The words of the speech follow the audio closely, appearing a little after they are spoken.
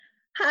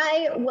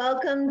Hi,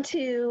 welcome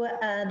to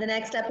the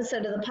next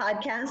episode of the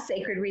podcast,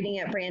 Sacred Reading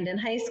at Brandon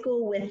High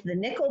School with the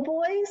Nickel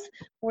Boys.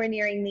 We're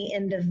nearing the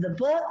end of the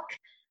book.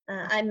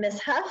 I'm Miss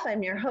Huff,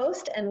 I'm your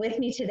host, and with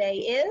me today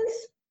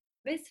is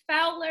Miss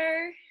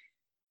Fowler.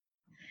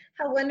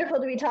 How wonderful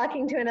to be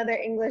talking to another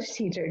English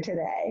teacher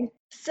today.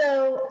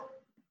 So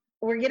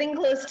we're getting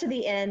close to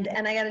the end,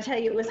 and I got to tell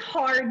you, it was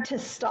hard to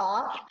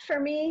stop for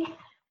me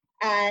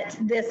at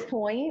this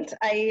point.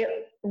 I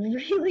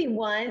really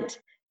want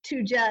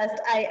to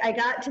I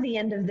got to the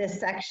end of this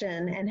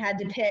section and had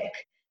to pick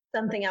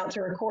something out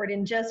to record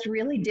and just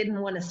really didn't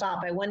want to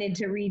stop. I wanted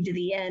to read to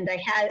the end. I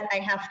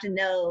have to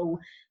know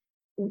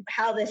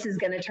how this is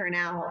going to turn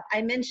out.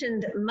 I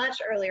mentioned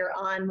much earlier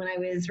on when I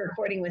was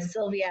recording with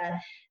Sylvia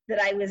that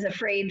I was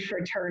afraid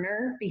for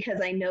Turner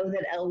because I know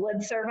that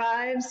Elwood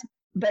survives,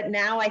 but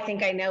now I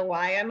think I know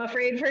why I'm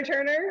afraid for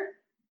Turner.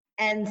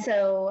 And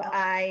so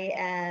I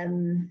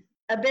am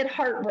a bit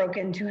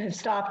heartbroken to have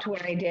stopped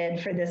where I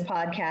did for this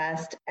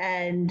podcast.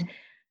 And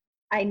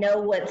I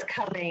know what's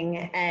coming.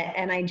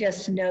 And I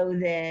just know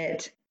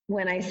that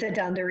when I sit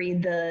down to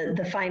read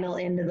the final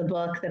end of the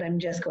book, that I'm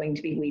just going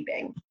to be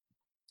weeping.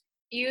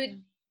 You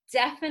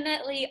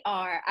definitely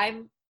are.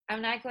 I'm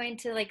not going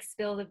to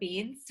spill the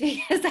beans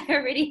because I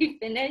already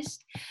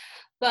finished,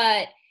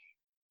 but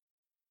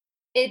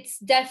it's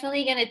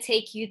definitely going to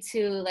take you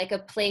to a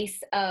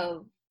place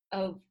of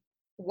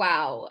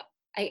wow,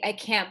 I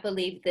can't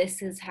believe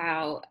this is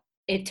how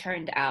it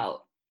turned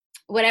out.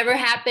 Whatever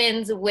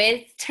happens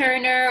with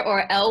Turner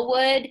or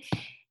Elwood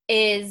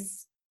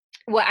is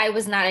what I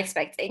was not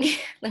expecting.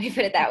 Let me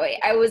put it that way.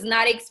 I was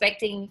not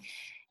expecting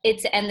it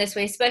to end this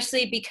way,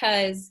 especially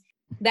because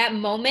that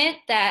moment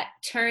that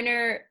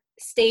Turner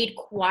stayed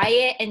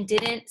quiet and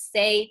didn't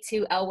say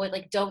to Elwood,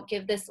 don't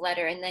give this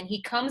letter. And then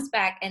he comes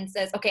back and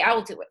says, okay, I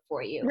will do it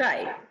for you.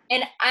 Right.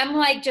 And I'm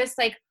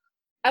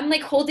I'm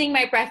holding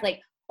my breath,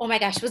 oh my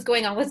gosh, what's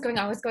going on? What's going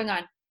on? What's going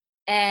on?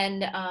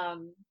 And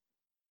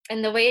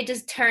the way it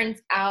just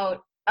turns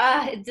out,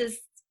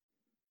 it's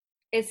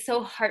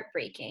so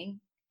heartbreaking.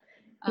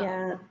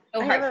 Yeah.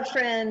 I have a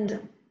friend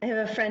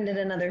at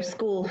another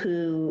school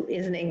who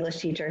is an English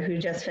teacher who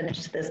just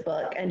finished this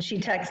book, and she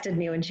texted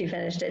me when she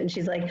finished it and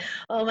she's like,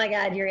 oh my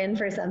God, you're in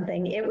for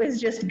something. It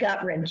was just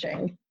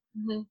gut-wrenching.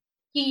 Mm-hmm.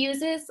 He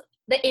uses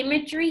the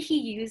imagery he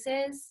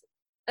uses.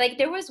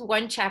 There was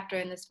one chapter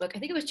in this book, I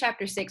think it was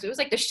chapter 6. It was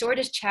the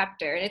shortest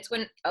chapter, and it's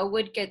when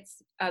Elwood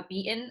gets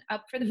beaten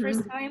up for the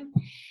first time.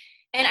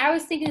 And I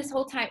was thinking this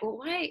whole time, well,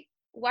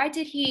 why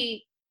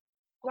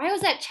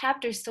was that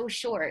chapter so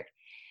short?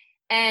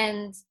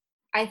 And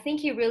I think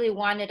he really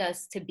wanted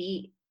us to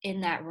be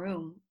in that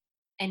room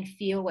and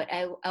feel what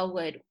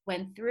Elwood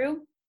went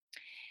through.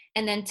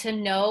 And then to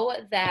know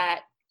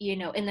that, in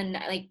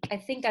the, I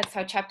think that's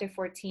how chapter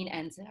 14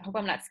 ends. I hope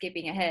I'm not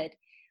skipping ahead,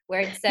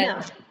 where it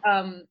says,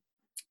 no.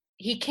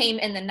 He came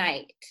in the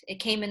night.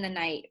 It came in the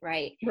night,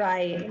 right?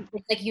 Right.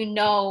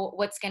 It's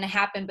what's going to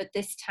happen, but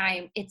this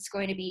time it's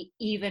going to be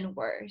even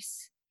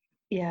worse.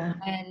 Yeah.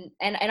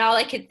 And all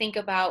I could think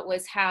about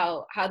was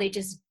how they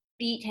just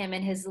beat him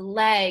in his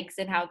legs,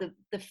 and how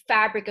the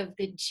fabric of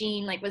the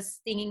jean was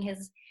stinging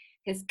his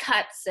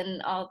cuts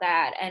and all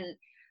that,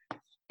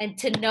 and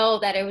to know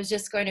that it was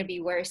just going to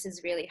be worse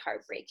is really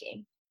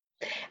heartbreaking.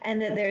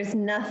 And that there's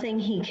nothing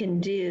he can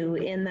do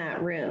in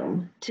that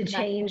room to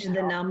change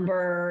the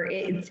number.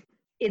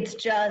 It's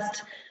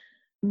just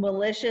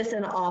malicious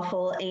and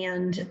awful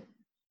and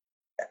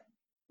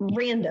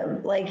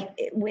random.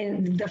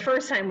 When the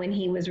first time when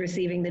he was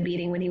receiving the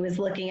beating, when he was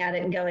looking at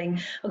it and going,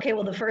 okay,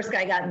 well, the first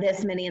guy got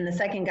this many and the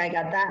second guy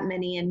got that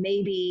many, and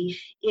maybe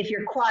if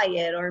you're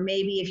quiet, or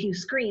maybe if you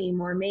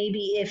scream, or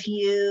maybe if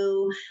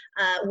you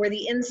were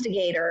the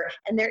instigator,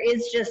 and there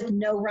is just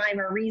no rhyme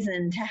or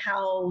reason to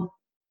how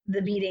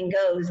the beating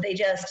goes. They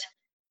just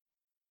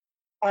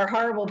are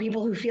horrible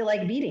people who feel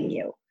like beating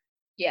you.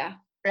 Yeah.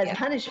 As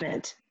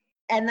punishment.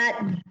 And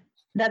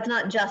that's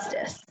not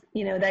justice.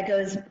 That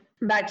goes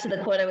back to the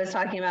quote I was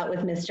talking about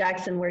with Miss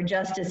Jackson, where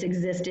justice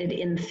existed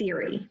in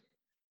theory.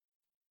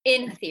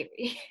 In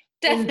theory.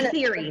 Definitely. In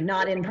theory,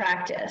 not in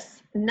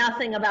practice.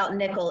 Nothing about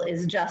Nickel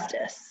is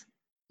justice.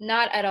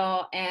 Not at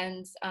all.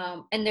 And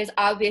there's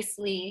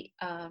obviously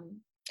a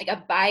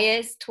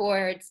bias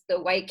towards the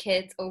white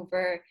kids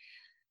over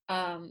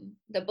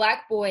the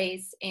black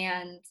boys,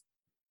 and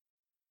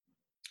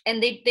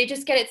they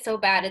just get it so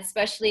bad,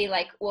 especially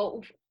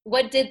well,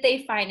 what did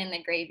they find in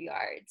the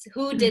graveyards?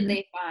 Who did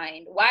they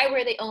find? Why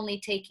were they only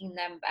taking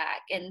them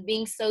back? And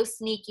being so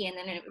sneaky, and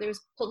then there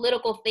was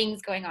political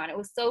things going on. It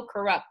was so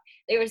corrupt.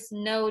 There was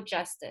no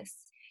justice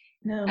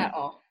at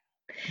all.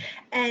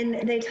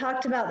 And they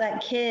talked about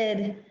that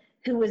kid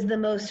who was the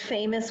most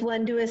famous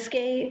one to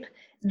escape.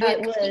 That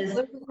what was his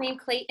name?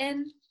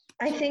 Clayton?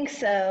 I think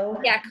so.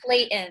 Yeah,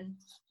 Clayton.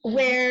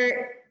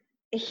 Where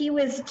he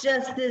was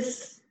just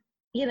this,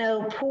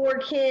 poor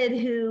kid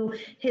who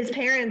his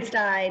parents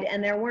died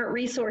and there weren't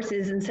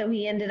resources. And so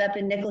he ended up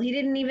in Nickel. He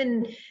didn't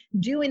even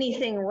do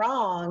anything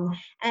wrong.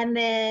 And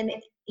then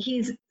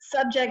he's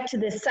subject to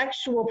this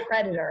sexual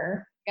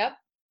predator. Yep.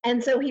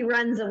 And so he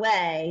runs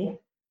away.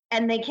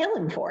 and they kill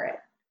him for it.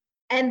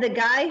 And the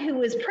guy who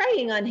was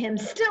preying on him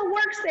still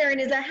works there and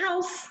is a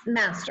house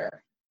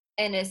master.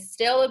 And is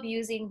still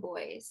abusing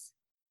boys.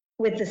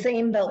 With the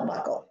same belt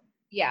buckle.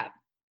 Yeah.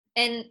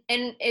 And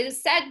it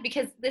was sad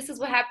because this is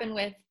what happened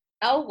with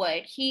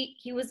Elwood. He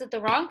was at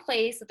the wrong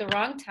place at the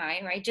wrong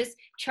time, right? Just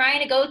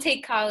trying to go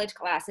take college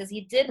classes.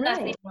 He did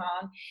nothing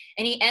wrong.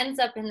 And he ends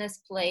up in this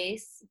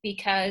place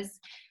because,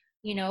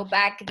 you know,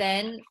 back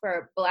then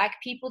for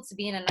Black people to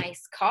be in a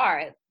nice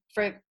car,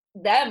 for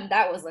them,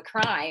 that was a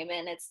crime.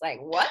 And it's like,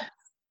 what?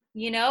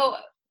 You know,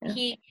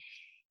 he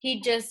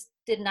just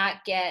did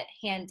not get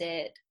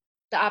handed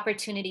the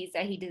opportunities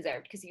that he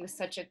deserved because he was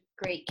such a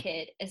great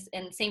kid.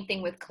 And same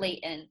thing with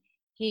Clayton.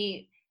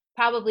 He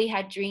probably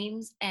had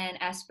dreams and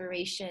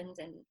aspirations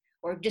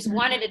or just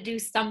wanted to do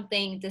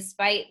something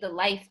despite the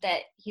life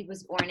that he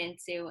was born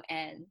into.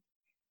 And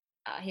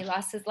he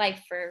lost his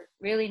life for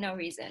really no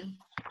reason.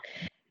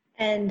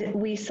 And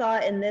we saw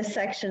in this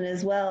section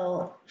as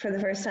well, for the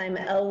first time,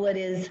 Elwood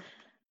is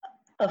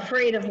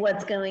afraid of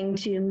what's going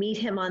to meet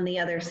him on the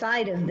other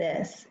side of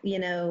this. You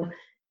know,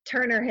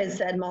 Turner has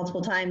said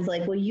multiple times,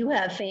 like, well, you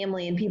have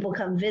family and people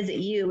come visit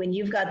you and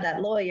you've got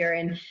that lawyer.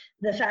 And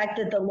the fact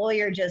that the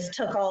lawyer just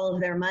took all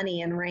of their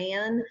money and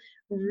ran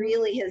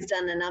really has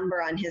done a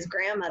number on his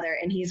grandmother.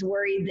 And he's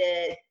worried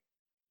that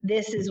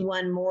this is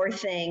one more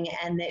thing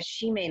and that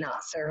she may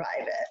not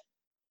survive it.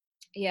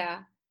 Yeah.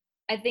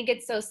 I think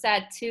it's so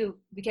sad too,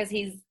 because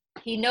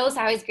he knows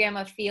how his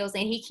grandma feels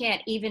and he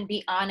can't even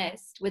be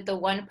honest with the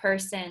one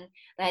person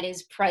that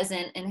is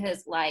present in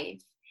his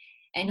life.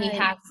 And he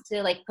has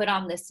to like put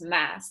on this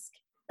mask.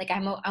 Like,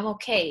 I'm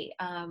okay.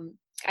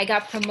 I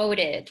got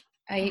promoted.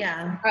 He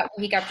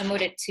got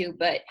promoted too,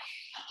 but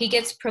he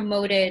gets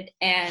promoted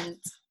and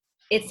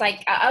it's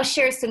like, I'll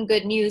share some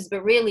good news,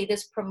 but really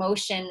this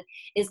promotion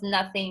is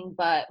nothing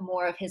but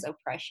more of his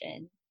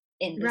oppression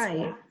in this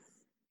place.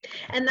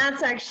 And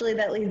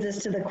that leads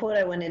us to the quote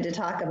I wanted to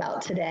talk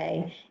about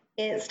today.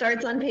 It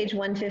starts on page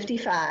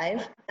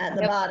 155 at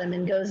the bottom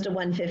and goes to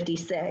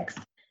 156.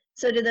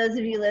 So to those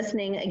of you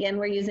listening, again,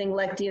 we're using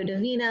Lectio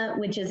Divina,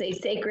 which is a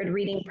sacred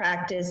reading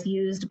practice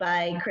used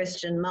by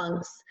Christian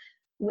monks,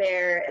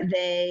 where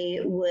they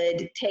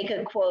would take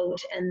a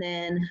quote and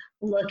then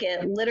look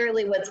at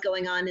literally what's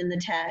going on in the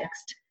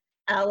text.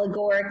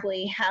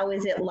 Allegorically, how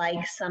is it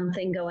like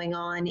something going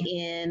on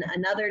in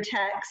another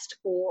text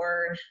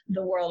or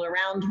the world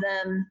around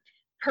them?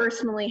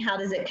 Personally, how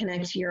does it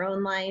connect to your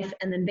own life?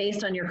 And then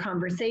based on your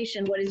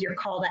conversation, what is your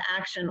call to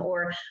action,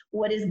 or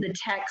what is the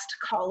text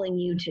calling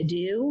you to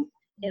do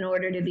in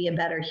order to be a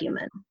better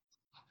human?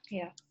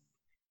 Yeah.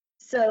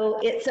 So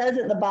it says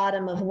at the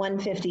bottom of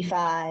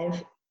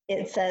 155,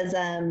 it says,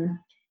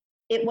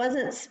 it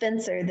wasn't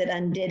Spencer that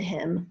undid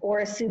him, or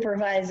a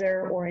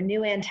supervisor, or a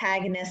new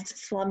antagonist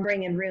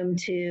slumbering in room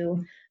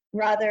 2.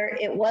 Rather,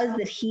 it was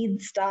that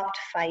he'd stopped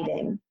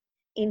fighting,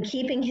 in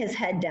keeping his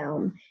head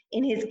down,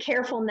 in his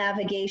careful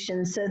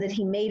navigation so that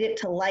he made it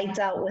to lights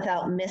out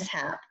without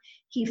mishap.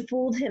 He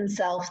fooled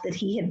himself that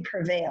he had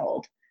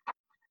prevailed,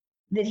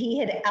 that he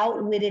had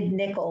outwitted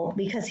Nickel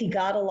because he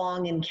got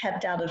along and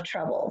kept out of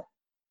trouble.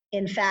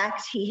 In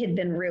fact, he had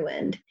been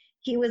ruined.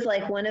 He was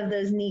like one of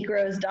those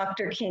Negroes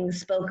Dr. King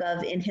spoke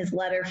of in his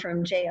letter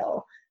from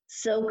jail,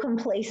 so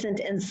complacent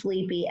and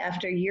sleepy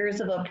after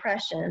years of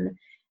oppression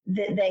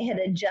that they had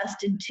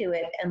adjusted to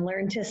it and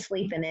learned to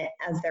sleep in it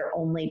as their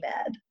only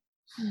bed.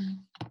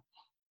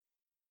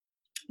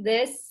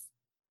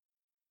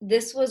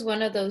 This was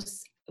one of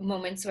those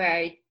moments where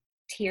I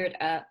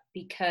teared up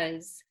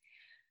because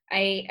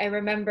I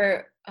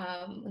remember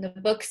when the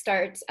book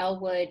starts,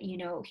 Elwood, you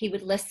know, he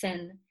would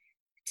listen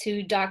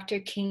to Dr.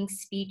 King's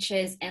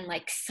speeches and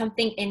like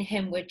something in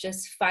him would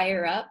just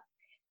fire up,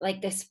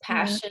 like this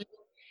passion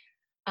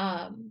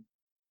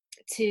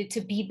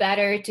to be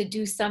better, to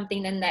do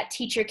something. Then that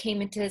teacher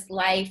came into his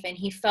life and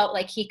he felt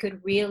like he could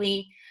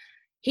really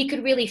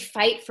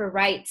fight for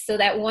rights so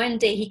that one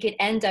day he could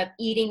end up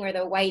eating where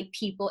the white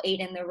people ate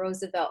in the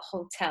Roosevelt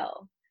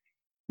Hotel.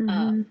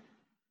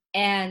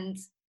 And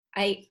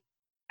I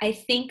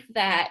think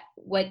that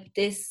what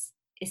this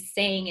is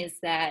saying is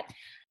that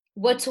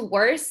what's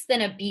worse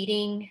than a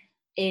beating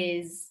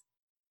is,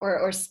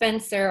 or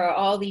Spencer or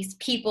all these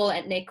people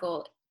at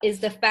Nickel, is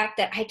the fact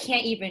that I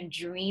can't even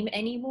dream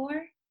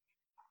anymore,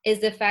 is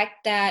the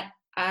fact that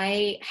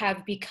I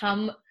have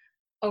become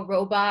a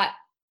robot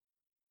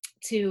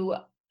to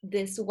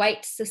this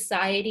white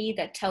society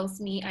that tells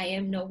me I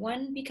am no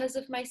one because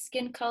of my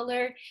skin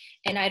color,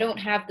 and I don't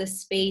have the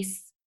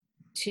space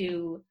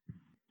to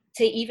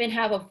even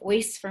have a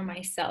voice for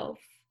myself.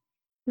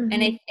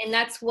 And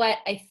that's what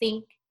I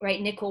think,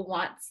 right, Nickel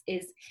wants,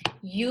 is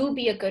you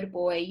be a good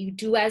boy, you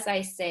do as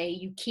I say,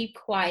 you keep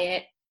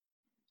quiet,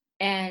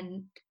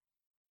 and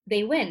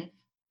they win.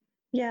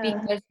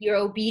 Because you're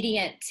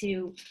obedient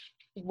to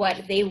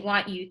what they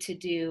want you to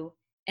do,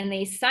 and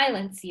they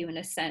silence you in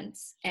a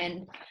sense.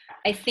 And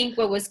I think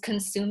what was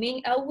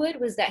consuming Elwood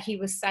was that he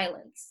was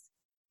silenced.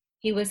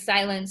 He was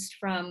silenced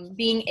from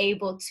being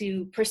able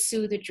to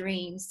pursue the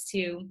dreams,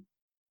 to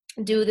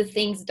do the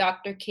things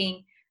Dr.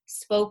 King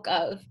spoke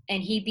of,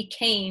 and he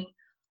became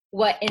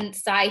what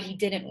inside he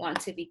didn't want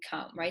to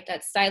become, right?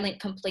 That silent,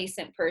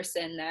 complacent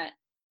person that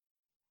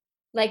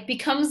like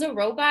becomes a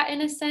robot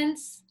in a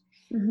sense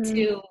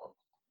to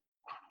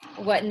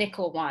what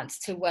Nickel wants,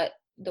 to what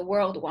the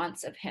world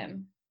wants of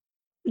him.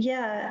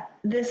 Yeah,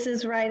 this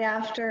is right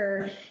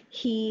after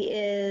he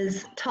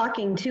is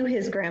talking to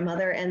his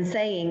grandmother and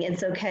saying,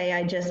 "It's okay,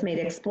 I just made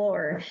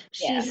Explorer."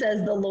 She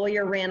says the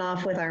lawyer ran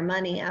off with our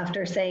money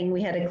after saying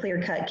we had a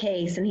clear-cut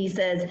case. And he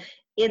says,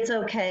 "It's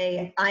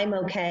okay, I'm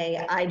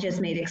okay, I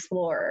just made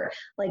Explorer."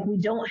 Like, we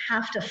don't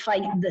have to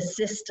fight the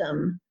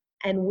system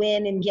and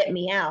win and get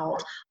me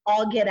out.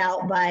 I'll get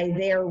out by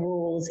their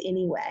rules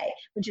anyway,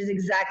 which is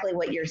exactly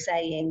what you're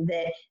saying,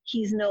 that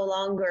he's no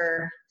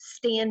longer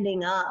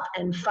standing up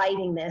and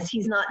fighting this.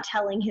 He's not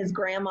telling his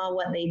grandma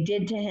what they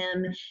did to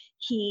him.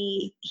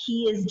 He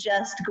is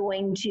just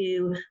going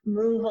to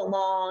move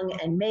along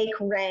and make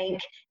rank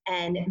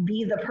and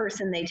be the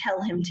person they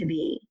tell him to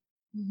be.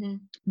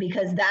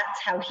 Because that's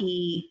how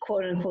he,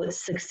 quote unquote,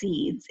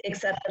 succeeds,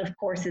 except that of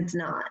course it's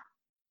not.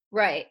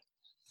 Right.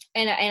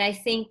 And I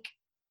think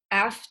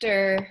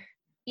after,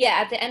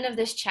 at the end of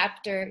this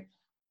chapter,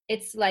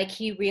 it's like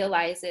he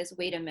realizes,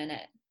 wait a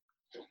minute,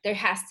 there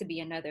has to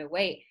be another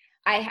way.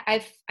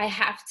 I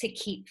have to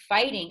keep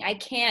fighting. I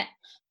can't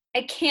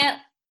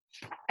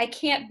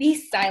be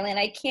silent.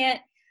 I can't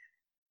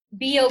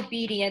be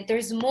obedient.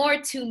 There's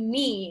more to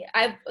me.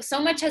 So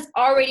much has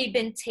already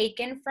been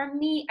taken from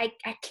me.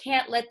 I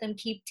can't let them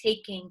keep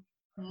taking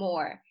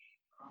more.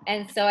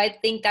 And so I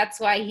think that's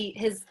why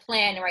his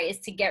plan, right,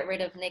 is to get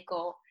rid of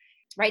Nickel,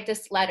 write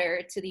this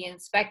letter to the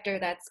inspector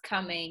that's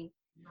coming,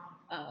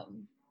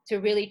 to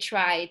really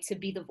try to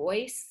be the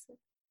voice.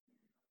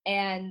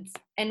 And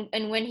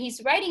when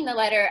he's writing the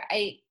letter,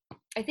 I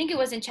think it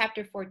was in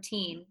chapter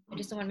 14. I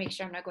just want to make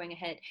sure I'm not going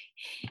ahead.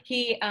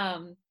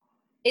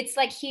 It's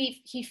like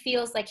he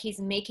feels like he's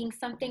making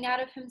something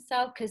out of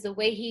himself, because the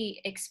way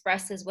he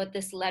expresses what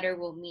this letter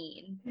will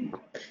mean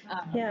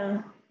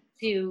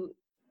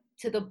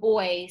to the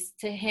boys,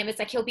 to him, it's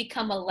like he'll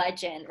become a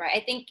legend, right?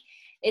 I think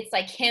it's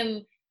like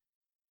him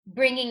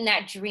bringing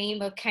that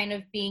dream of kind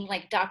of being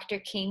like Dr.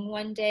 King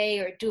one day,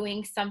 or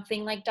doing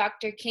something like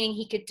Dr. King.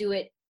 He could do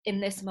it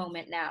in this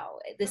moment now.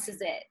 This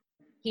is it.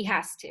 He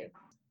has to.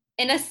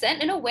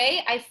 In a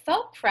way, I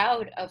felt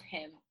proud of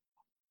him.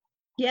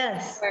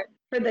 Yes,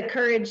 for the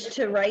courage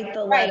to write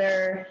the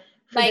letter,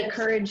 for the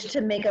courage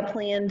to make a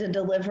plan to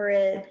deliver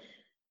it.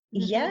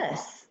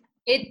 Yes.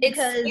 It's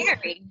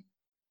scary.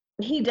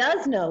 He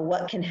does know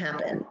what can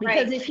happen,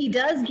 because if he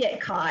does get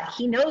caught,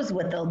 he knows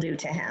what they'll do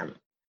to him.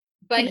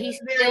 But he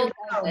still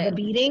does the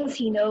beatings.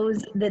 He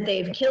knows that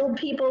they've killed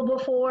people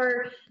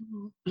before.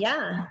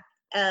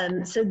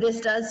 So this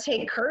does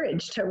take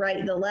courage to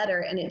write the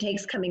letter, and it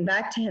takes coming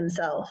back to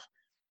himself.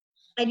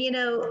 And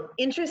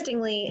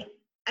interestingly,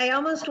 I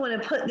almost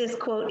want to put this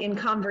quote in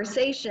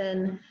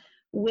conversation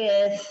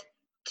with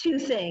two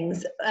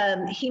things.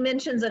 He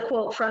mentions a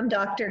quote from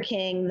Dr.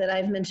 King that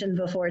I've mentioned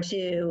before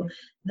too.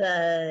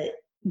 The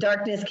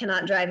darkness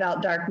cannot drive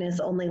out darkness,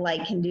 only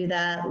light can do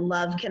that.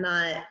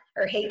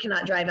 Hate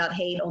cannot drive out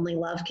hate, only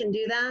love can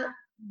do that.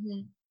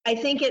 I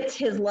think it's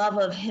his love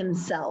of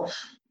himself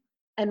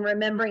and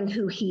remembering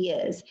who he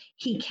is.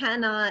 He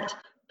cannot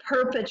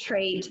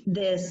perpetrate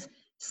this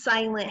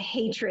silent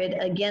hatred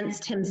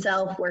against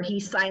himself, where he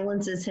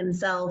silences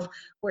himself,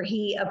 where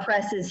he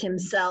oppresses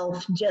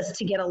himself just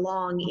to get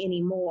along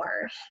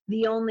anymore.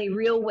 The only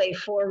real way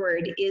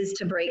forward is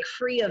to break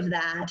free of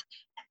that,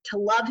 to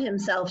love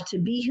himself, to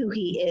be who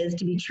he is,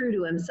 to be true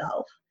to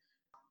himself.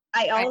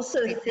 I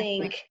also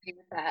think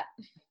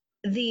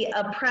the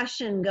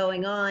oppression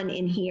going on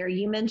in here,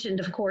 you mentioned,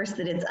 of course,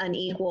 that it's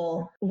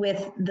unequal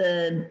with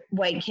the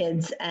white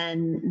kids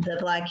and the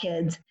black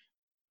kids,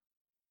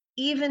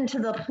 even to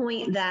the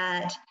point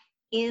that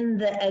in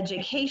the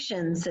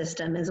education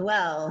system as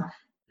well,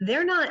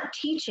 they're not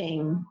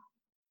teaching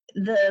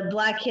the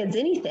black kids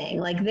anything.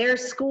 Like, their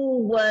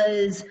school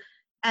was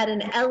at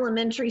an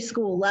elementary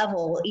school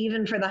level,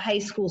 even for the high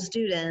school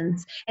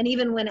students. And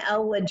even when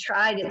Elwood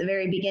tried at the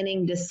very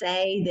beginning to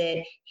say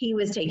that he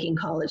was taking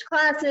college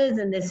classes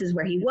and this is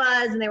where he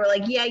was, and they were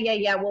like,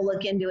 yeah, we'll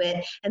look into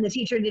it. And the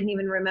teacher didn't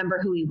even remember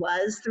who he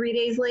was 3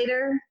 days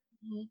later.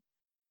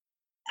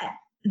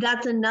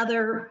 That's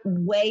another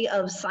way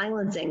of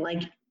silencing.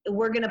 Like,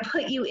 we're going to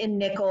put you in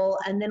nickel,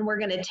 and then we're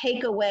going to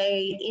take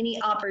away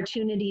any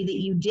opportunity that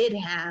you did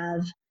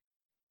have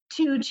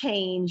to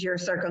change your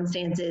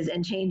circumstances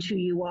and change who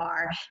you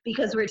are,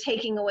 because we're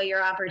taking away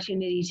your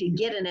opportunity to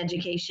get an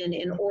education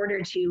in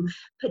order to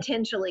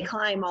potentially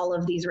climb all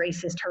of these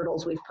racist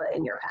hurdles we've put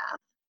in your path.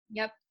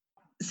 Yep.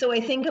 So I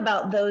think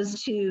about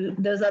those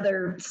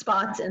other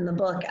spots in the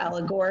book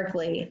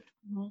allegorically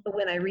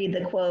when I read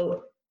the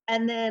quote.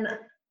 And then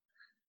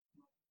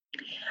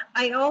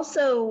I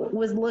also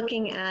was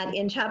looking at,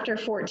 in chapter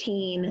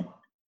 14,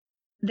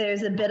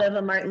 there's a bit of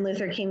a Martin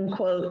Luther King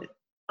quote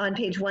on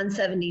page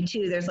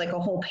 172. There's like a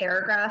whole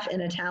paragraph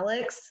in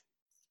italics.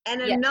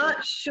 And I'm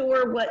not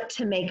sure what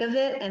to make of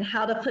it and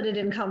how to put it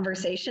in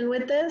conversation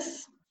with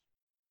this.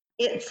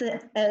 It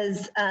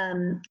says,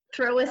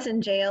 throw us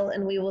in jail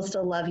and we will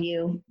still love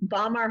you.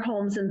 Bomb our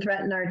homes and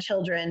threaten our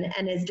children.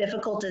 And as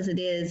difficult as it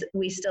is,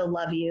 we still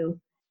love you.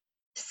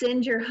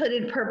 Send your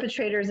hooded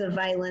perpetrators of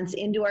violence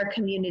into our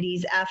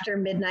communities after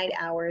midnight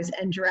hours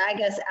and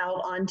drag us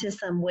out onto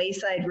some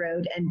wayside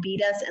road and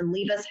beat us and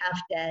leave us half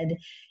dead,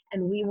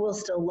 and we will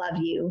still love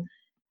you.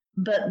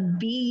 But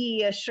be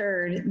ye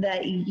assured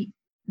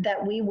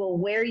that we will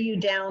wear you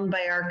down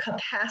by our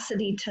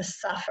capacity to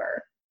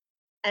suffer,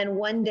 and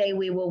one day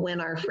we will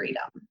win our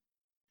freedom.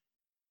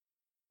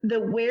 The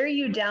wear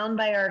you down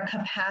by our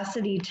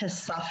capacity to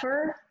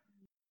suffer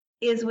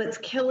is what's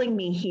killing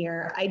me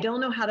here. I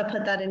don't know how to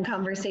put that in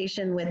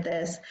conversation with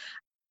this.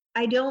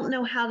 I don't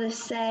know how to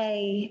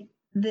say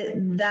that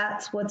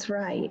that's what's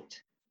right.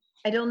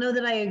 I don't know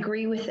that I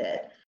agree with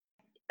it.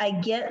 I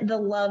get the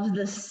love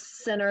the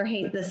sinner,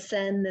 hate the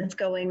sin that's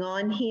going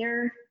on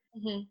here.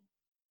 Mm-hmm.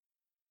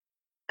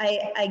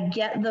 I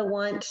get the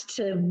want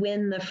to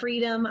win the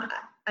freedom.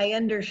 I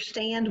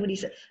understand what he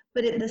said,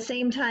 but at the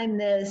same time,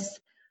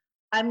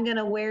 I'm going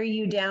to wear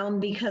you down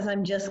because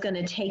I'm just going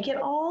to take it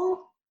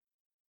all.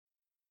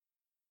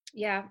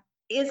 Yeah.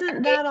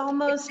 Isn't that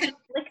almost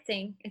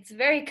conflicting? It's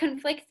very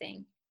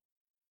conflicting.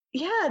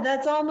 Yeah,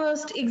 that's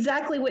almost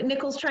exactly what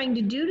Nichols trying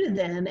to do to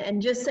them,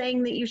 and just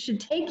saying that you should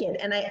take it.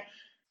 And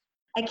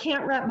I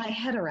can't wrap my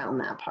head around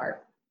that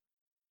part.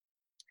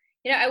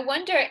 You know, I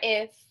wonder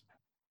if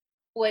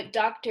what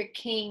Dr.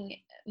 King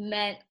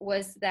meant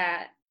was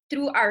that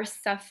through our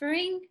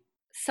suffering,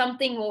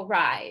 something will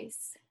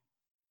rise.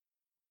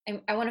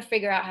 And I want to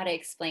figure out how to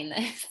explain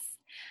this.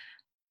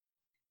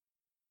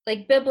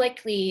 Like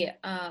biblically,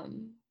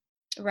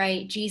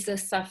 right,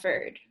 Jesus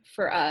suffered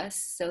for us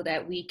so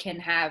that we can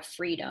have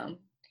freedom.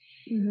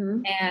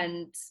 Mm-hmm.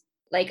 And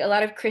like a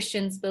lot of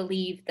Christians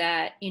believe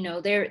that, you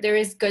know, there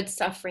is good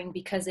suffering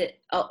because it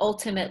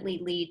ultimately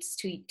leads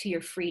to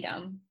your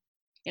freedom.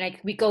 And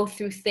like we go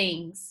through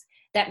things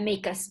that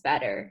make us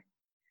better.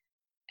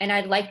 And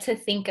I'd like to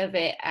think of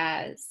it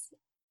as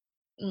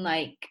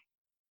like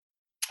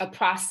a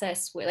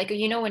process where, like,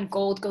 you know, when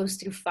gold goes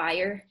through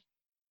fire,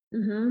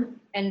 mm-hmm.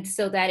 and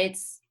so that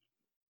it's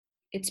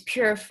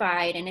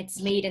purified and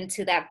it's made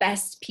into that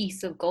best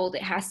piece of gold,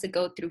 it has to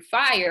go through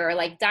fire. Or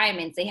like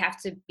diamonds, they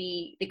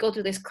go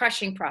through this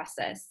crushing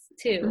process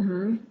too.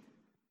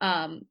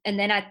 Mm-hmm. And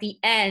then at the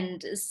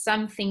end,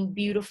 something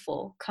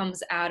beautiful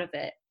comes out of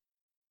it.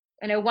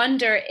 And I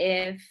wonder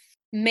if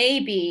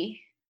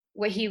maybe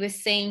what he was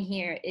saying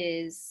here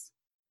is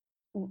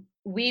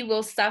we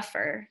will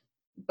suffer,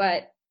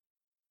 but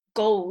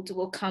gold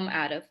will come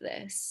out of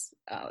this.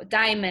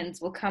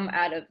 Diamonds will come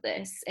out of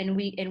this, and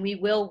we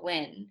will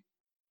win.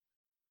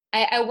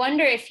 I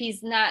wonder if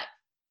he's not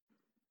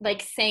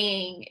like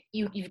saying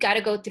you've got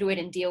to go through it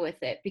and deal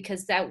with it,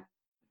 because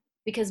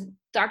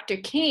Dr.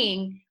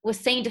 King was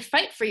saying to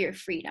fight for your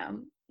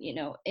freedom, you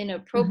know, in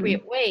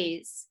appropriate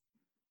ways.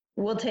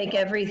 We'll take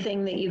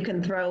everything that you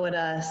can throw at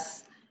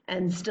us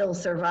and still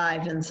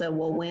survive, and so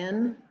we'll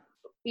win.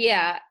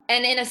 Yeah.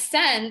 And in a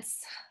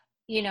sense,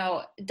 you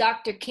know,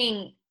 Dr.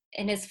 King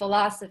and his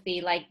philosophy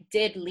like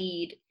did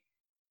lead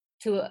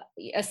to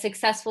a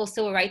successful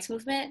civil rights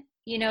movement,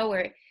 you know,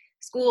 where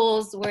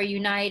schools were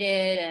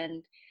united,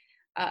 and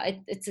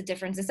it's a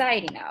different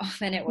society now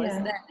than it was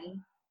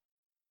then.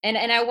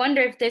 And I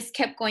wonder if this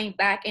kept going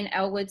back in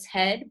Elwood's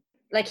head,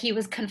 like he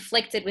was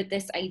conflicted with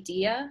this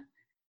idea.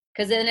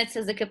 Because then it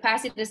says the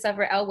capacity to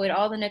suffer. Elwood,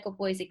 all the Nickel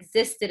Boys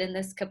existed in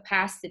this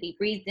capacity,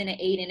 breathed in it,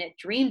 ate in it,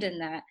 dreamed in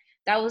that.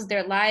 That was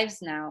their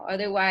lives now.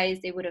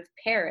 Otherwise, they would have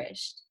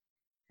perished.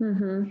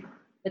 Mm-hmm.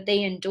 But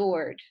they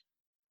endured.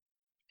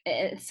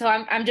 So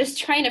I'm just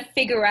trying to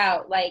figure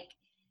out, like,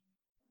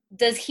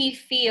 does he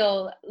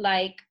feel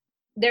like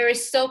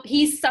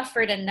he's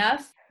suffered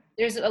enough?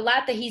 There's a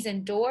lot that he's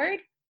endured,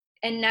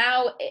 and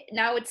now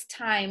it's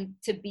time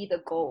to be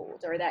the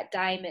gold or that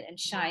diamond and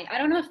shine. I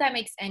don't know if that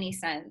makes any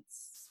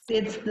sense.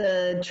 It's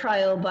the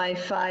trial by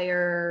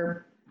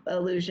fire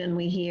illusion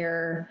we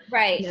hear.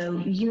 Right. You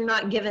know, you're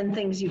not given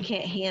things you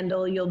can't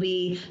handle. You'll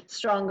be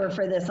stronger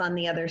for this on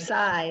the other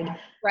side.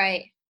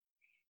 Right.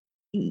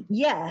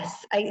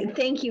 Yes. I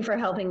thank you for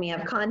helping me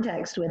have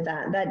context with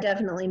that. That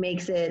definitely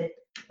makes it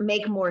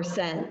make more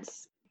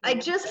sense.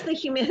 The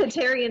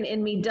humanitarian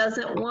in me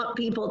doesn't want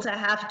people to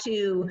have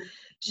to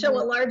show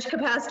a large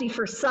capacity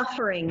for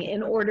suffering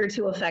in order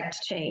to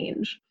affect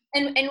change.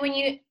 And when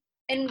you,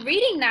 in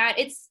reading that,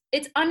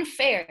 it's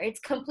unfair. It's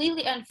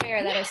completely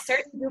unfair that a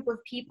certain group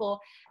of people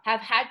have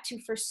had to,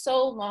 for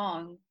so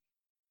long,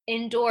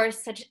 endure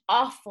such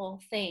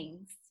awful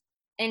things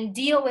and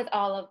deal with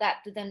all of that,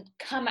 to then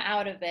come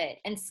out of it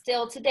and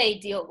still today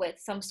deal with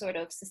some sort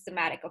of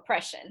systematic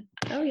oppression.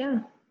 Oh yeah.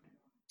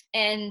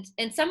 And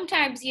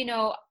sometimes, you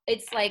know,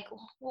 it's like,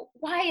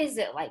 why is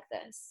it like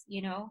this?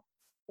 You know,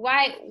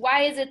 why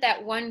is it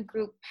that one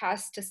group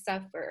has to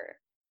suffer?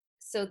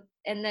 So,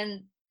 and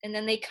then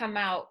they come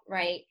out,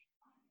 right,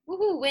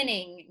 woohoo,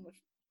 winning,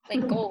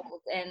 like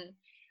gold. And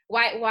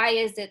why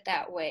is it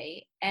that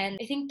way? And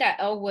I think that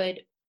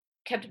Elwood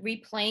kept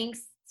replaying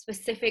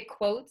specific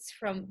quotes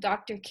from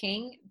Dr.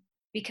 King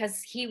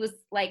because he was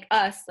like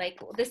us, like,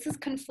 this is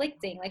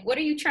conflicting. Like, what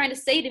are you trying to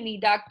say to me,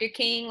 Dr.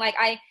 King? Like,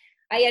 I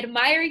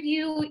admire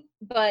you,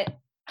 but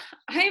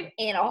I'm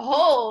in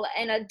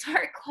a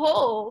dark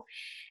hole,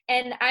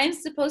 and I'm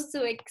supposed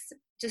to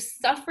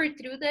just suffer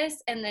through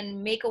this and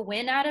then make a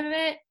win out of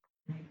it.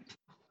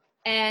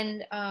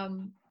 And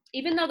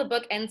even though the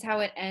book ends how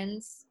it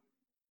ends,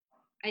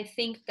 I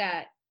think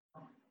that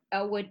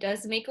Elwood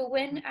does make a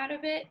win out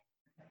of it,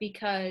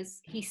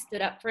 because he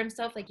stood up for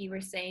himself, like you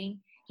were saying.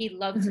 He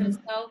loved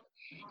himself,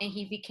 and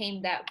he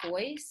became that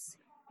voice.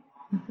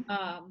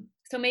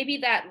 So maybe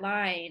that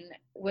line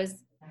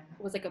was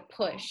like a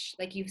push,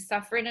 like, you've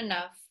suffered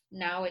enough,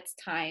 now it's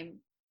time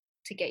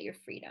to get your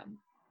freedom.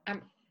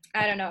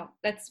 I don't know.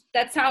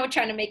 That's how I'm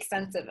trying to make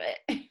sense of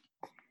it.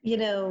 You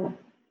know,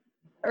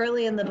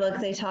 early in the book,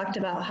 they talked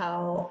about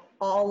how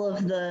all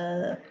of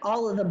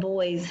the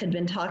boys had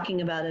been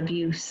talking about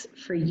abuse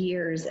for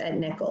years at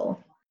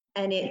Nickel.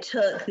 And it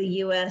took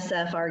the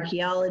USF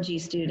archaeology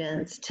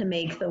students to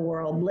make the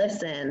world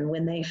listen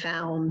when they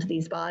found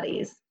these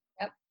bodies.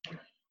 Yep.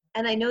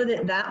 And I know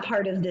that that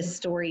part of this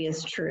story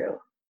is true.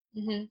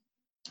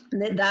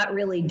 Mm-hmm. That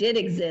really did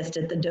exist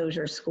at the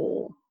Dozier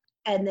School.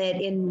 And that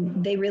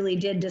they really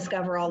did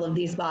discover all of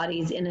these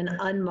bodies in an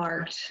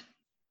unmarked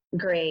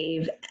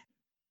grave.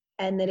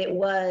 And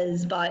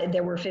that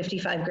there were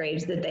 55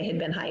 graves that they had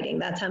been hiding.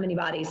 That's how many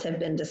bodies have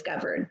been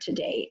discovered to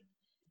date.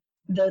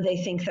 Though they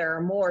think there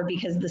are more,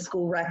 because the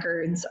school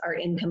records are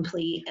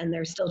incomplete and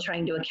they're still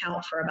trying to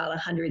account for about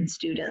 100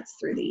 students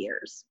through the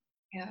years.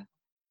 Yeah.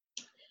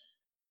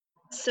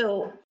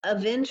 So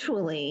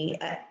eventually,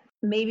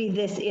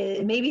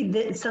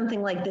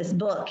 something like this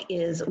book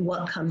is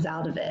what comes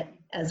out of it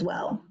as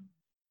well.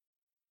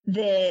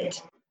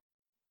 That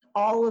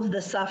all of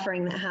the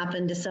suffering that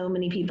happened to so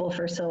many people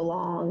for so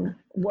long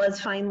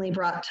was finally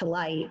brought to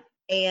light.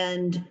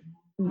 And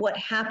what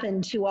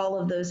happened to all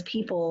of those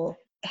people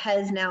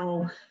has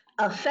now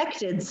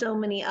affected so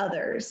many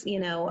others. You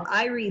know,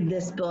 I read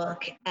this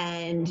book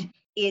and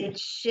it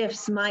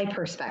shifts my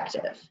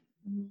perspective.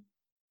 Mm-hmm.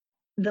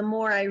 The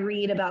more I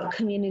read about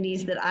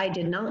communities that I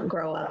did not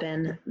grow up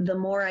in, the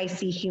more I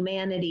see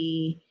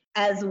humanity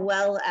as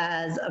well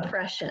as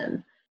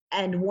oppression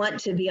and want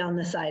to be on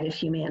the side of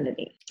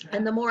humanity.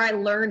 And the more I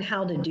learn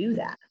how to do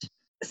that.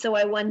 So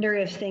I wonder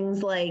if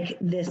things like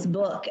this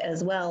book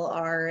as well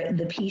are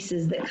the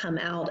pieces that come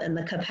out, and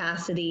the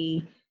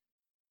capacity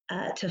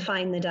to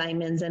find the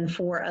diamonds, and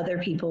for other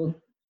people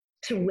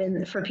to win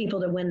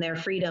their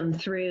freedom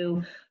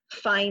through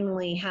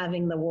finally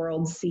having the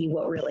world see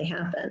what really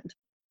happened.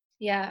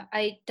 Yeah,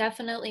 I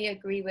definitely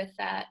agree with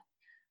that.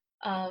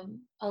 A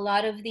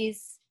lot of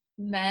these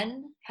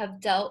men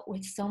have dealt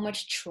with so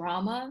much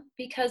trauma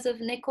because of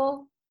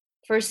Nickel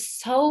for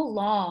so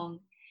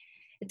long.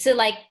 To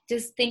like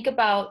just think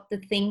about the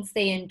things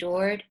they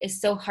endured is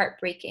so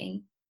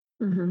heartbreaking.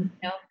 Mm-hmm. You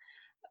know?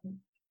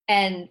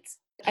 And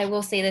I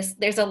will say this,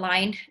 there's a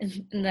line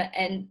in the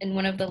end in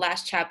one of the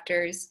last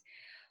chapters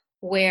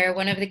where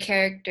one of the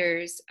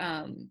characters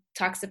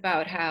talks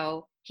about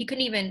how he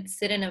couldn't even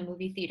sit in a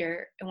movie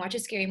theater and watch a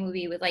scary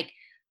movie with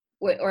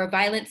or a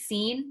violent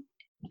scene,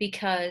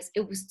 because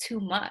it was too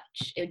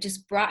much. It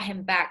just brought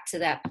him back to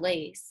that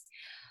place.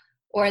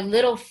 Or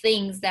little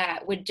things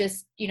that would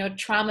just, that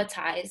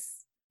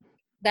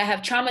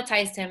have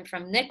traumatized him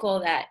from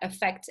Nickel that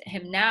affect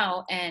him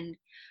now. And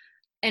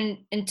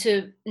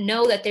to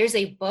know that there's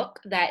a book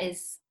that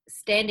is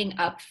standing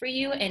up for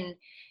you and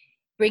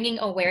bringing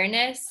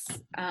awareness.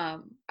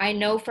 I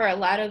know for a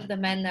lot of the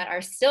men that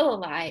are still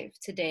alive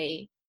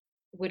today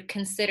would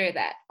consider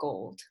that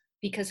gold,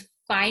 because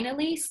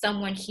finally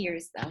someone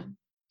hears them.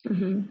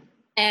 Mm-hmm.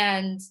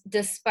 And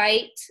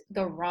despite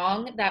the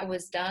wrong that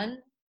was done,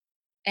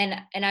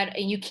 and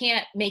you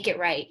can't make it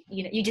right.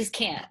 You just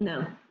can't.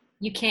 No.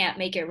 You can't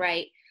make it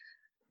right.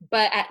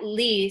 But at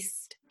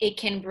least it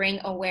can bring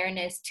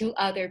awareness to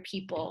other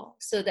people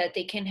so that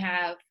they can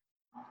have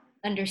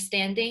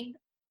understanding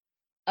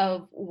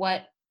of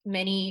what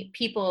many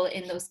people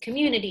in those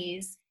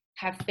communities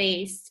have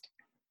faced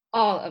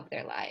all of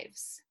their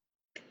lives.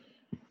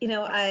 You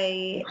know,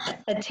 I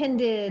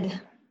attended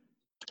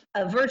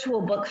a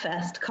virtual book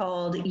fest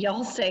called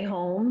Y'all Stay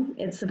Home.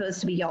 It's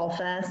supposed to be Y'all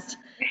Fest.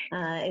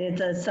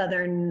 It's a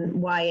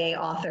Southern YA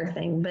author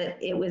thing, but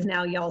it was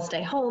now Y'all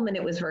Stay Home, and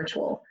it was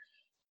virtual.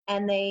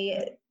 And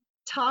they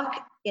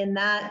talk in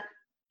that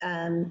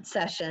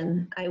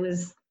session. I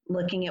was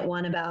looking at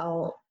one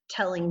about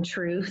telling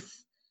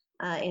truth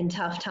in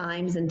tough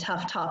times and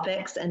tough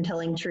topics, and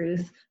telling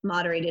truth,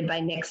 moderated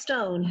by Nick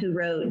Stone, who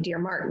wrote Dear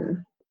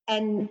Martin.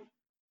 And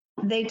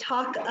they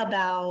talk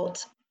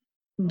about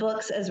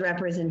books as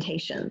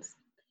representations,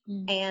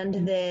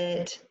 and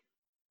that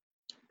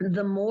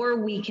the more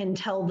we can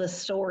tell the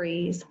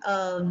stories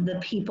of the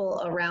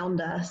people around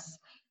us,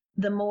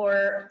 the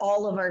more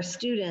all of our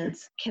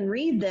students can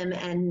read them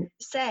and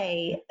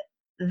say,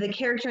 the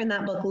character in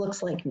that book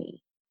looks like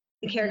me.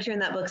 The character in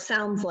that book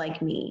sounds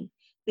like me.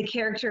 The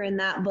character in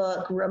that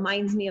book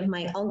reminds me of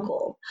my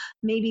uncle.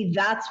 Maybe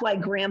that's why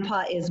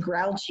Grandpa is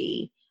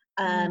grouchy.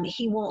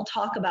 He won't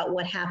talk about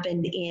what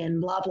happened in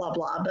blah, blah,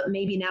 blah, but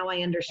maybe now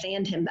I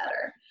understand him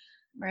better.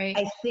 Right.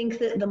 I think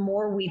that the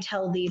more we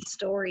tell these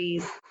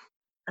stories,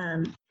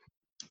 the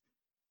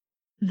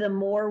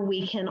more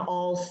we can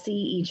all see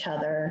each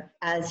other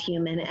as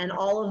human. And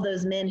all of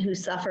those men who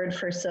suffered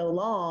for so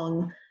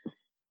long,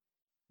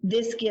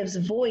 this gives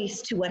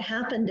voice to what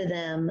happened to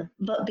them.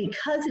 But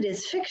because it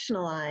is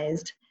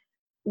fictionalized,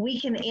 we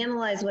can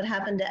analyze what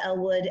happened to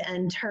Elwood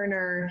and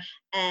Turner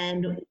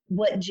and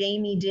what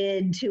Jamie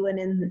did to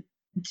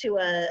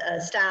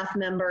a staff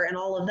member and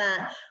all of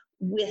that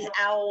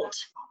without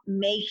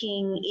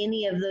making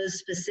any of those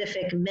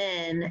specific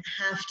men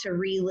have to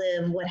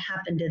relive what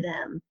happened to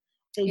them.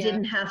 They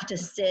didn't have to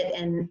sit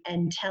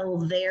and tell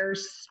their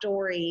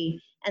story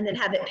and then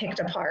have it picked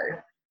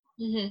apart.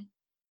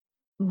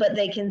 But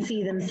they can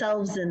see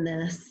themselves in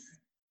this,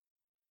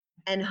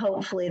 and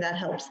hopefully that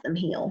helps them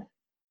heal.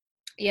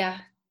 Yeah,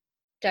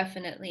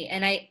 definitely.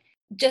 And I,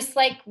 just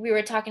like we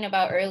were talking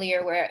about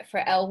earlier, where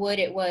for Elwood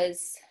it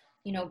was,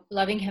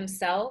 loving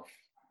himself,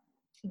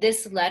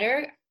 this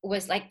letter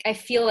was like, I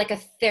feel like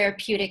a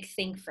therapeutic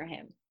thing for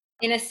him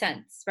in a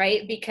sense,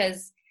 right?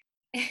 Because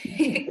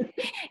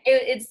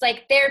it's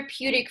like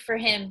therapeutic for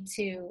him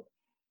to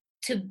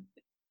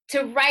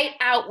write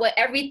out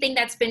everything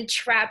that's been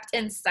trapped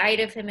inside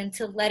of him and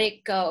to let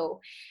it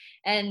go.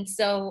 And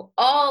so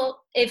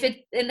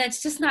and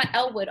that's just not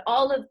Elwood,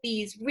 all of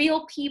these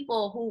real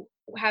people who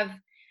have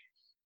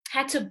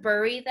had to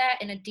bury that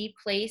in a deep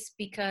place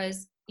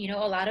because,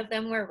 a lot of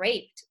them were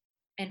raped.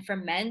 And for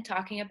men,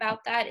 talking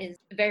about that is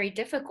very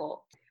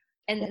difficult.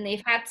 And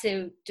they've had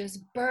to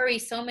just bury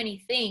so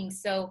many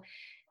things. So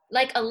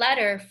like a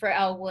letter for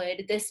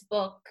Elwood, this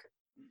book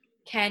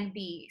can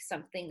be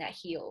something that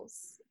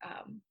heals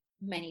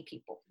many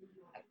people,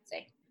 I would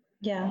say.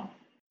 Yeah.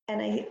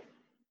 And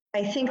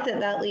I think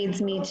that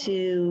leads me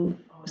to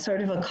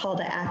sort of a call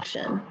to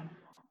action.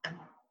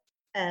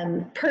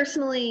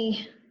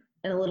 Personally,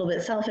 and a little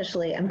bit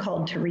selfishly, I'm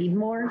called to read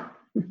more.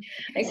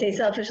 I say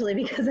selfishly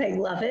because I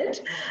love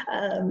it.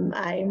 I'm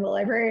a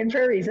librarian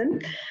for a reason.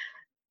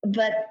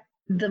 But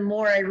the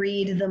more I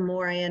read, the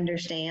more I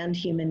understand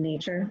human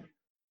nature.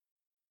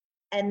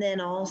 And then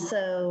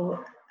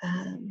also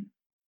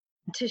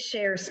to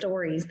share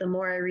stories. The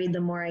more I read,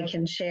 the more I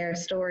can share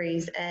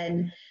stories.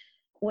 And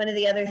one of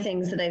the other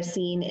things that I've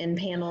seen in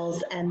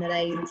panels and that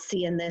I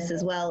see in this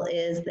as well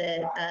is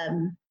that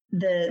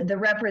the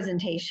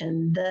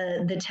representation,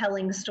 the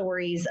telling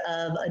stories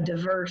of a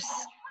diverse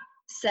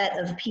set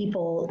of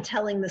people,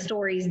 telling the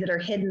stories that are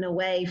hidden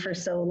away for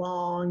so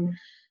long.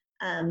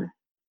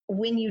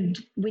 When you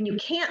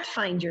can't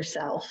find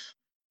yourself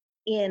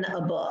in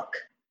a book,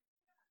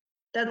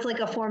 that's like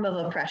a form of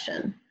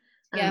oppression.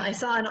 I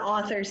saw an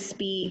author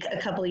speak a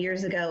couple of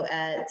years ago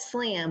at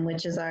SLAM,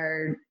 which is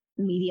our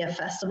media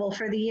festival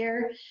for the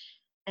year.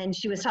 And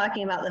she was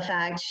talking about the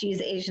fact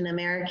she's Asian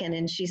American.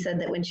 And she said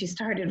that when she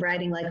started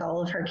writing, like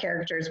all of her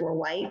characters were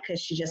white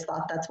because she just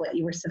thought that's what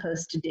you were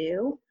supposed to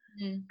do.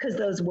 Because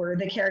those were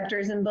the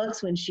characters in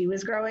books when she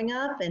was growing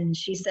up. And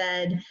she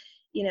said,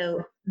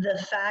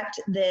 the fact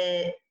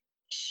that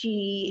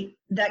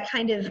that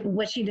kind of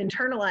what she'd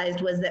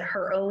internalized was that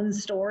her own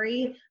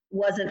story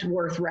wasn't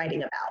worth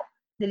writing about,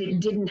 that it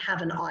didn't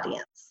have an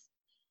audience.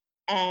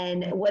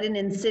 And what an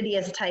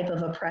insidious type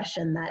of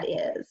oppression that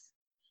is.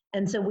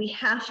 And so we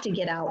have to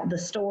get out the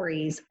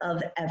stories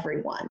of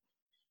everyone,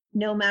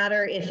 no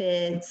matter if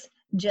it's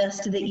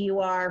just that you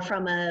are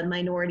from a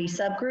minority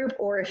subgroup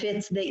or if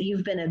it's that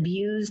you've been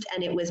abused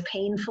and it was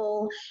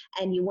painful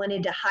and you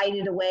wanted to hide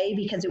it away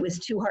because it was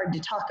too hard to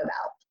talk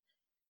about.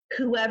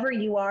 Whoever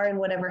you are and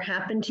whatever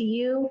happened to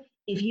you,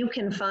 if you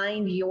can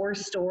find your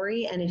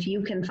story and if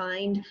you can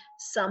find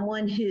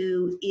someone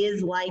who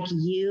is like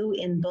you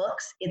in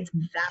books, it's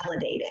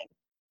validating.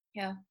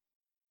 Yeah.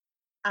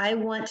 I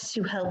want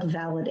to help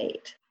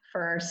validate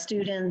for our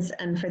students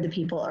and for the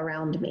people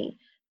around me.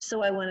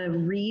 So I want to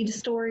read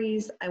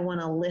stories. I want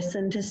to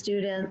listen to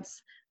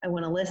students. I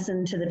want to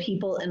listen to the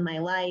people in my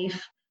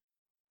life.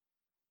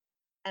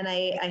 And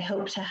I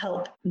hope to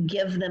help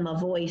give them a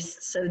voice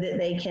so that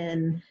they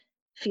can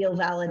feel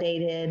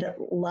validated,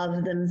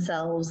 love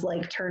themselves,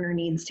 like Turner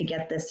needs to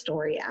get this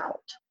story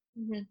out.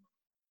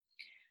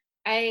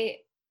 I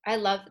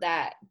love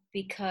that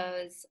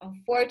because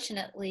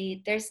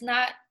unfortunately there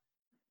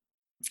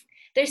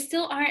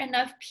still aren't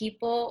enough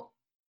people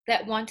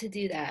that want to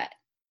do that.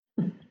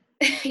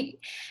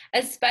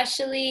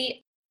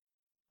 Especially,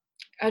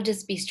 I'll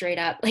just be straight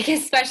up, like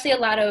especially a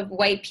lot of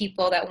white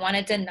people that want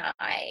to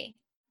deny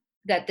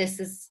that this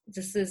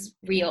is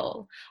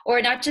real,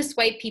 or not just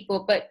white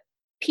people, but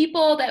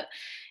people that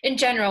in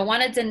general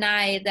want to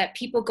deny that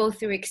people go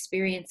through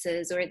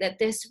experiences, or that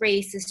this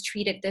race is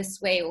treated this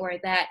way, or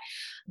that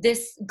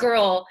this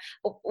girl,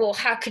 well,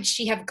 how could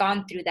she have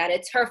gone through that?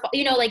 It's her fault.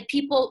 Like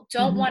people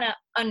don't want to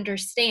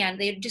understand.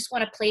 They just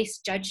want to place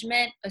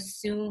judgment,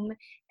 assume,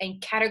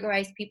 and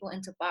categorize people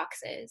into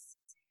boxes.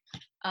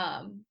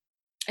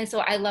 And so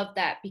I love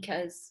that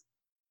because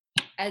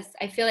as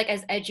I feel like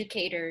as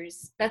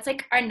educators, that's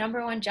like our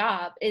number one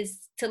job,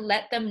 is to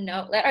let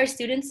our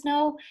students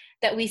know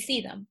that we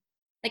see them.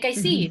 Like, I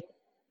see you.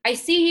 I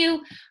see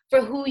you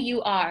for who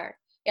you are.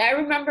 Yeah, I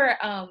remember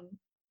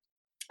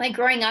like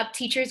growing up,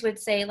 teachers would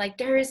say, like,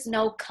 there is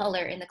no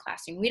color in the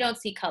classroom. We don't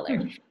see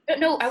color.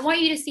 No, I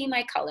want you to see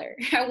my color.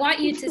 I want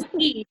you to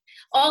see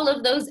all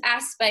of those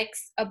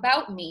aspects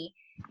about me,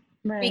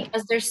 Right.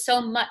 because there's so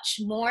much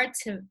more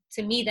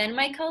to me than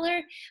my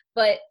color.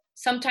 But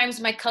sometimes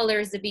my color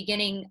is the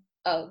beginning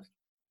of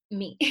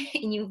me,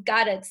 and you've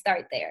got to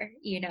start there,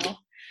 you know.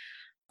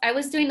 I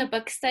was doing the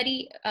book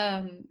study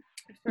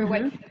for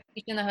White People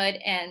Teach in the Hood,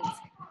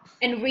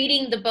 and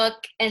reading the book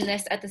and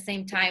this at the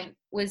same time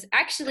was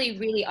actually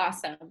really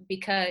awesome,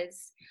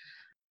 because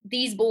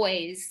these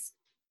boys,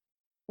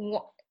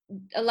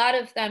 a lot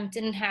of them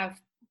didn't have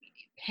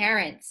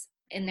parents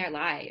in their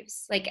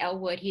lives. Like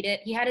Elwood,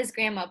 he had his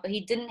grandma, but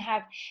he didn't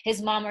have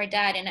his mom or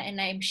dad,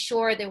 and I'm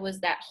sure there was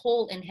that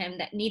hole in him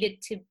that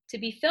needed to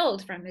be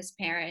filled from his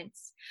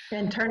parents.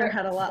 And Turner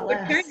had a lot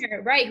less.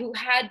 Turner, right, who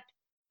had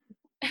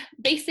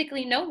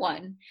basically no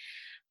one.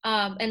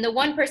 And the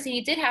one person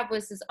he did have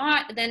was his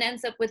aunt, then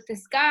ends up with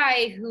this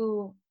guy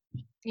who,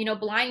 you know,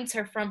 blinds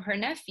her from her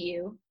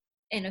nephew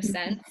in a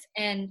sense.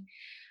 And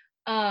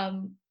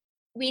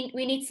we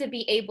need to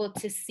be able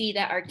to see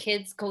that our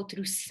kids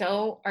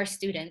our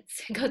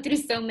students go through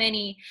so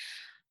many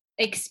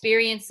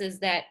experiences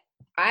that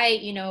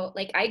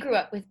I grew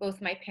up with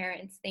both my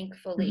parents,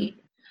 thankfully.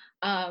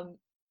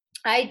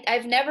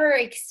 I've never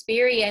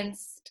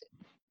experienced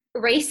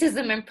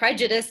racism and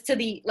prejudice to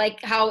the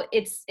like how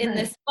it's in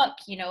this book,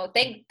 you know.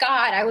 Thank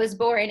God I was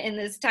born in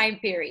this time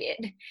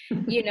period,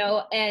 you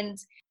know.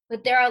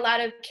 But there are a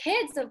lot of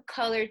kids of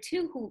color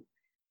too who,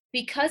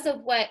 because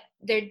of what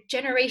their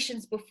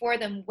generations before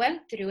them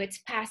went through, it's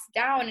passed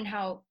down, and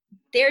how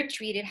they're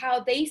treated, how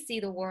they see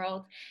the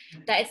world,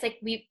 that it's like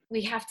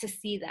we have to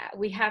see that.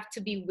 We have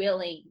to be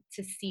willing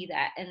to see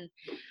that, and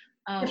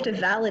you have to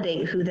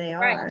validate who they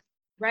are.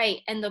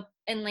 Right. And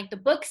the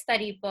book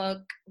study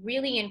book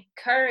really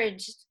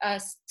encouraged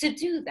us to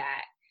do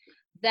that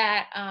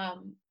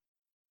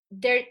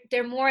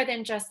they're more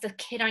than just a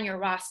kid on your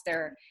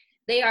roster.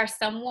 They are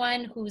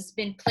someone who's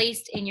been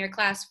placed in your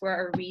class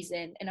for a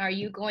reason. And are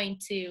you going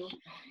to,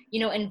 you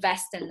know,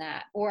 invest in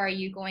that? Or are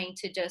you going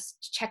to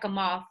just check them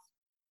off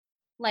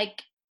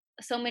like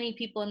so many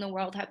people in the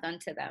world have done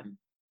to them,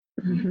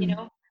 you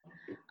know?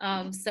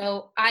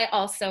 So I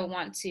also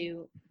want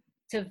to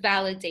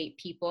validate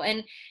people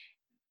and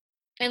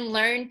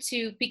learn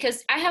to,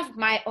 because I have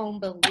my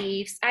own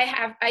beliefs.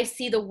 I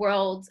see the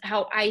world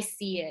how I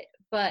see it,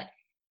 but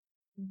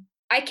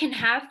I can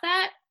have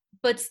that,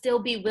 but still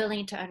be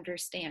willing to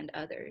understand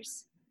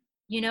others,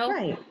 you know?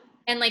 Right.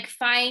 And like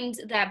find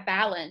that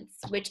balance,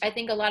 which I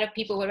think a lot of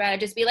people would rather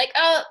just be like,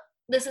 oh,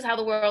 this is how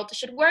the world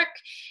should work,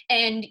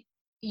 and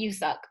you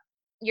suck.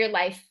 Your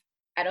life,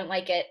 I don't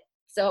like it,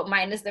 so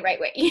mine is the right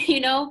way,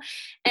 you know?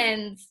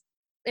 And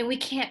we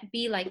can't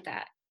be like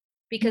that,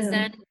 because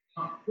then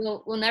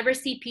we'll never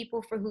see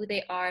people for who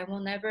they are, and we'll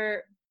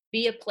never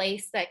be a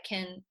place that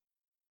can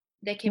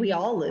we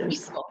all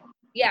lose.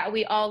 Yeah,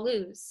 we all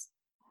lose.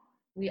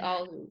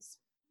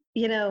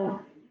 You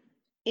know,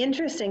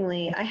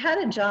 interestingly, I had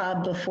a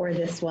job before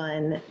this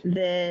one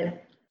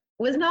that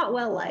was not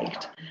well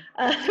liked.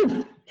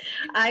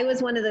 I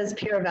was one of those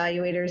peer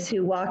evaluators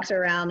who walked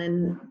around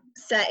and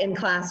sat in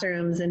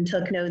classrooms and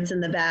took notes in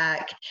the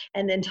back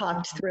and then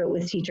talked through it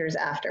with teachers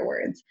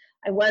afterwards.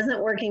 I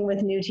wasn't working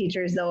with new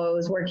teachers, though. I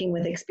was working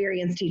with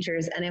experienced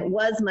teachers, and it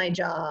was my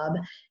job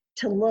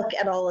to look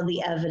at all of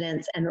the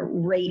evidence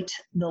and rate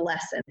the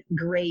lesson,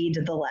 grade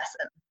the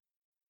lesson,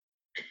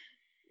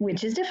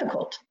 which is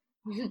difficult.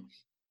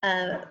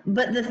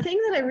 But the thing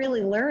that I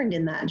really learned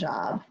in that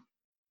job,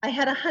 I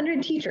had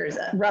 100 teachers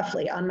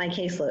roughly on my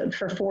caseload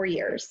for 4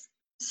 years.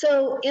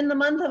 So in the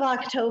month of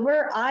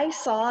October, I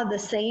saw the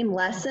same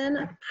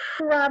lesson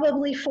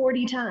probably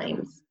 40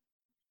 times,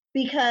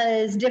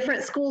 because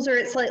different schools are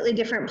at slightly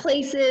different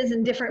places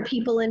and different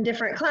people in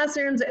different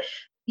classrooms,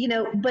 you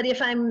know. But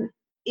if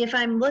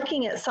I'm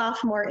looking at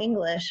sophomore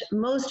English,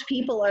 most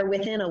people are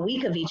within a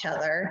week of each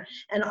other,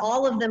 and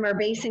all of them are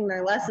basing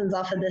their lessons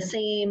off of the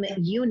same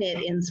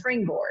unit in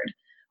Springboard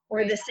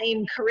or the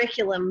same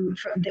curriculum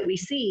that we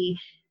see.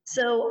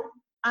 So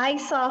I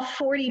saw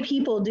 40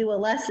 people do a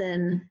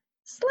lesson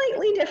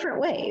slightly different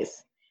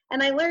ways.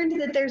 And I learned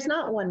that there's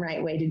not one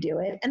right way to do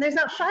it, and there's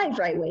not 5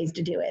 right ways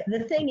to do it.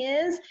 The thing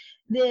is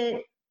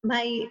that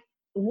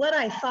what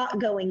I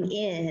thought going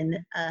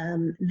in,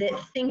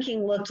 that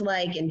thinking looked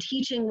like and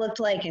teaching looked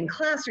like and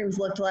classrooms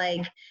looked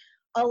like,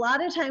 a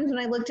lot of times when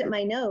I looked at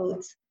my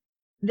notes,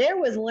 there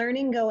was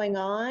learning going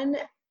on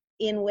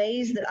in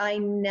ways that I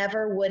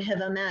never would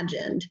have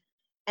imagined.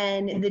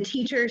 And the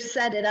teachers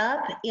set it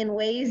up in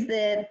ways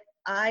that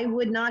I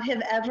would not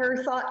have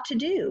ever thought to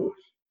do,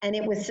 and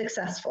it was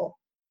successful.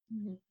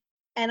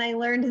 And I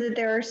learned that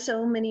there are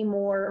so many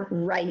more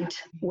right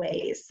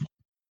ways.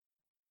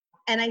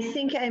 And I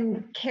think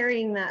I'm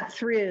carrying that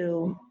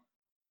through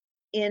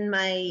in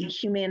my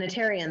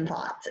humanitarian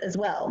thoughts as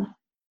well.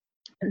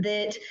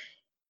 that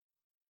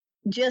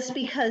just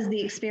because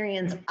the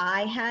experience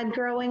I had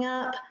growing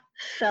up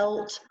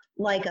felt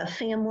like a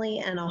family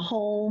and a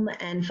home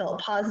and felt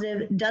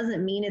positive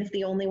doesn't mean it's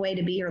the only way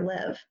to be or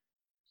live.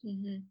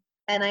 Mm-hmm.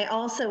 And I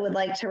also would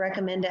like to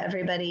recommend to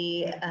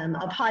everybody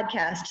a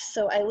podcast.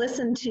 So I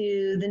listened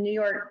to the New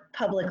York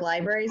Public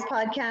Library's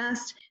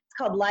podcast. It's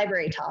called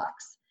Library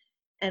Talks.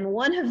 And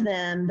one of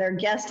them, their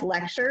guest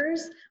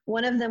lectures,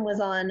 one of them was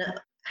on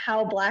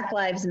how Black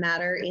Lives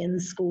Matter in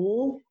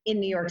school in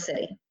New York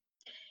City.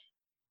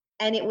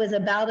 And it was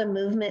about a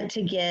movement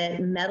to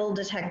get metal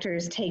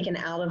detectors taken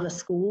out of a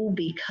school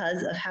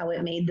because of how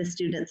it made the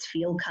students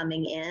feel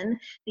coming in,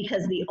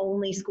 because the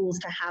only schools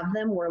to have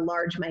them were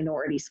large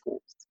minority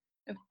schools.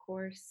 Of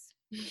course.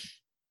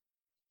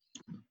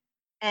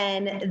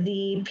 And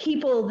the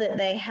people that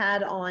they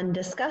had on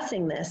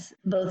discussing this,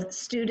 both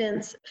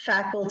students,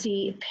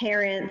 faculty,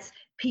 parents,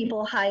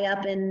 people high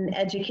up in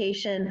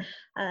education,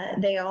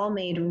 they all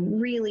made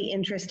really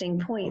interesting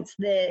points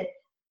that,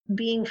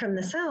 being from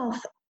the South,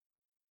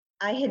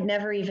 I had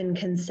never even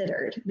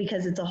considered,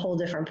 because it's a whole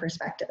different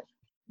perspective.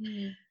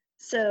 Mm-hmm.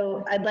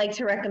 So I'd like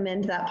to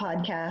recommend that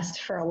podcast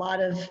for a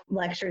lot of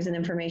lectures and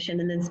information.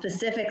 And then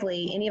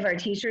specifically, any of our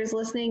teachers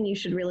listening, you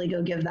should really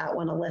go give that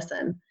one a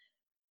listen,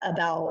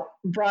 about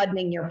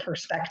broadening your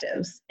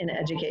perspectives in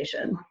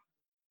education.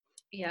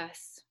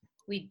 Yes,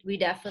 we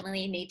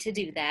definitely need to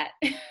do that.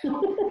 and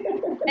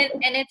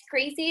it's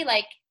crazy,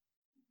 like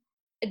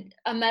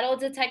a metal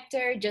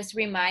detector just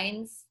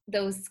reminds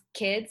those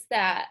kids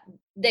that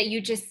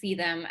you just see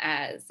them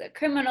as a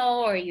criminal,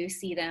 or you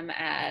see them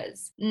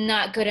as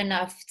not good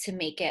enough to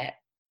make it,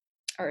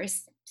 or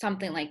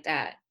something like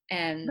that.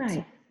 And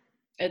right.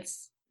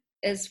 it's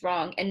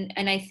wrong.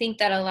 And I think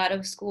that a lot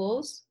of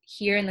schools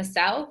here in the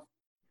South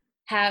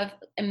have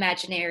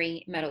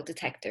imaginary metal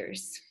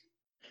detectors.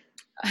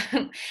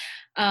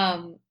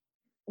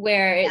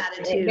 Where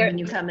attitude when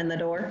you come in the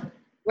door.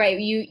 Right.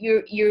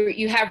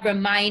 You have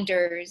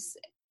reminders.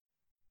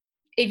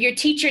 If your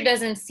teacher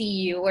doesn't see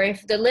you, or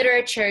if the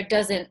literature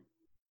doesn't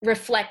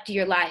reflect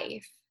your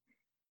life,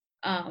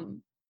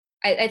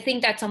 I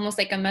think that's almost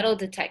like a metal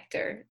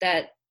detector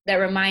that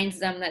reminds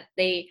them that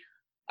they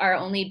are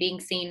only being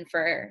seen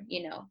for,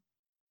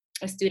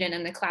 a student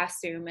in the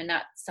classroom and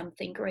not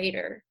something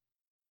greater.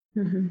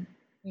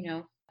 Mm-hmm.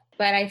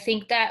 But I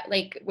think that,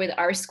 like, with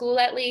our school,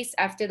 at least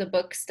after the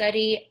book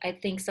study, I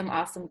think some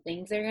awesome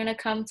things are going to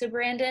come to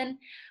Brandon,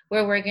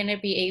 where we're going to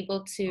be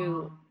able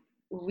to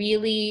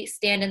really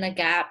stand in the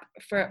gap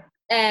for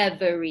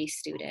every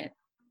student,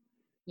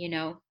 and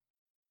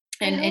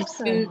I hope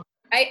so.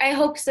 I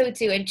hope so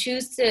too, and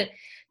choose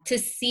to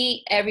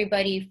see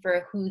everybody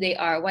for who they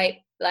are, white,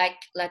 Black,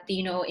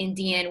 Latino,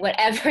 Indian,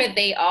 whatever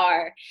they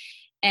are,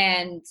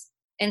 and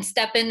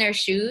step in their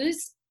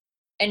shoes.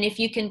 And if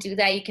you can do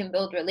that, you can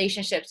build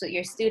relationships with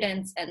your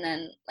students, and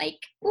then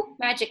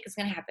magic is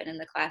going to happen in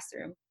the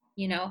classroom,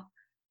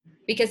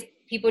 because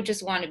people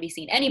just want to be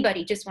seen.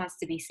 Anybody just wants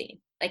to be seen.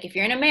 Like, if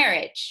you're in a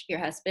marriage, your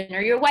husband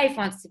or your wife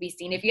wants to be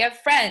seen. If you have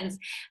friends,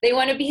 they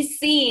want to be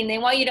seen. They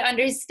want you to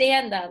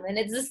understand them. And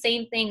it's the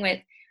same thing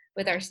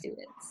with our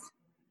students.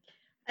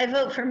 I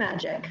vote for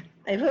magic.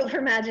 I vote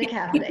for magic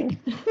happening.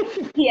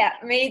 Yeah,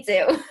 me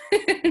too.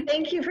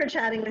 Thank you for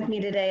chatting with me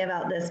today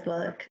about this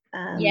book.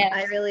 Yes.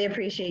 I really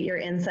appreciate your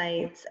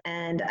insights,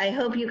 and I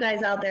hope you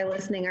guys out there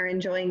listening are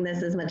enjoying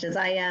this as much as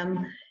I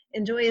am.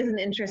 Enjoy is an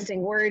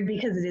interesting word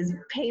because it is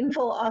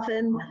painful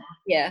often.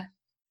 Yeah.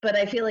 But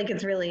I feel like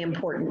it's really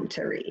important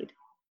to read.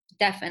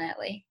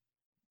 Definitely.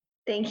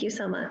 Thank you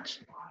so much.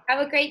 Have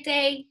a great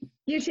day.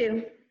 You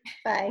too.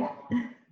 Bye.